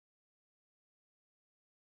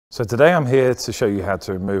So today I'm here to show you how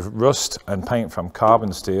to remove rust and paint from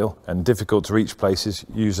carbon steel and difficult to reach places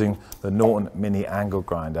using the Norton Mini Angle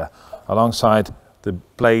Grinder alongside the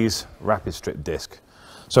Blaze Rapid Strip disc.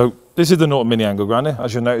 So this is the Norton Mini Angle Grinder.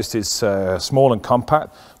 As you'll notice, it's small and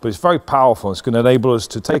compact, but it's very powerful. It's going to enable us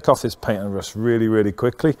to take off this paint and rust really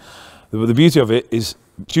quickly. The beauty of it is,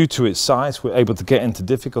 due to its size, we're able to get into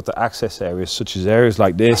difficult to access areas such as areas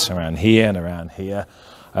like this, around here and around here.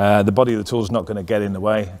 The body of the tool is not going to get in the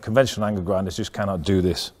way. Conventional angle grinders just cannot do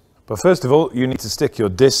this. But first of all, you need to stick your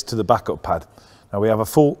disc to the backup pad. Now we have a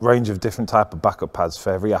full range of different type of backup pads for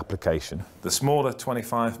every application. The smaller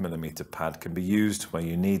 25mm pad can be used where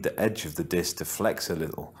you need the edge of the disc to flex a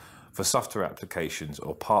little for softer applications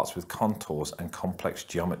or parts with contours and complex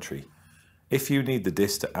geometry. If you need the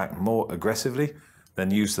disc to act more aggressively,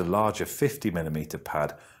 then use the larger 50mm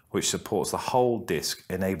pad, which supports the whole disc,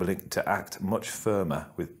 enabling it to act much firmer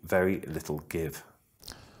with very little give.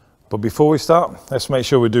 But before we start, let's make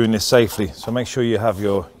sure we're doing this safely. So make sure you have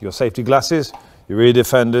your safety glasses, your ear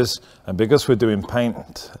defenders, and because we're doing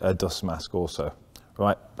paint, a dust mask also.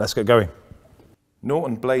 Right, let's get going.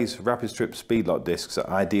 Norton Blaze Rapid Strip SpeedLok discs are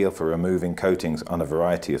ideal for removing coatings on a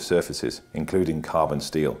variety of surfaces, including carbon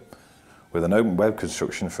steel. With an open web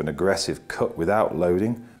construction for an aggressive cut without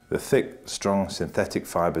loading, the thick, strong synthetic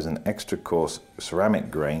fibres and extra coarse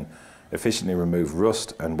ceramic grain efficiently remove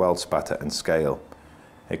rust and weld spatter and scale.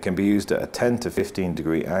 It can be used at a 10 to 15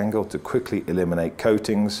 degree angle to quickly eliminate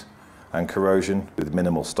coatings and corrosion with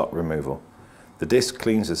minimal stock removal. The disc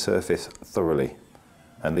cleans the surface thoroughly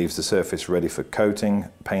and leaves the surface ready for coating,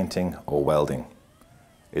 painting or welding.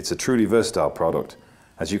 It's a truly versatile product,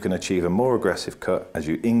 as you can achieve a more aggressive cut as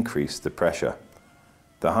you increase the pressure.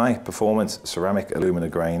 The high-performance ceramic alumina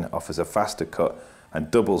grain offers a faster cut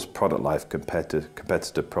and doubles product life compared to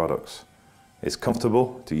competitor products. It's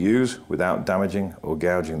comfortable to use without damaging or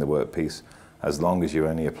gouging the workpiece, as long as you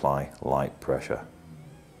only apply light pressure.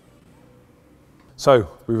 So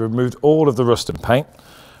we've removed all of the rust and paint,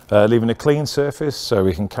 leaving a clean surface so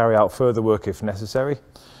we can carry out further work if necessary.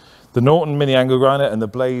 The Norton Mini Angle Grinder and the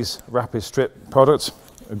Blaze Rapid Strip products,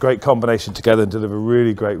 a great combination together and deliver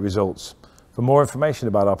really great results. For more information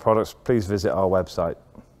about our products, please visit our website.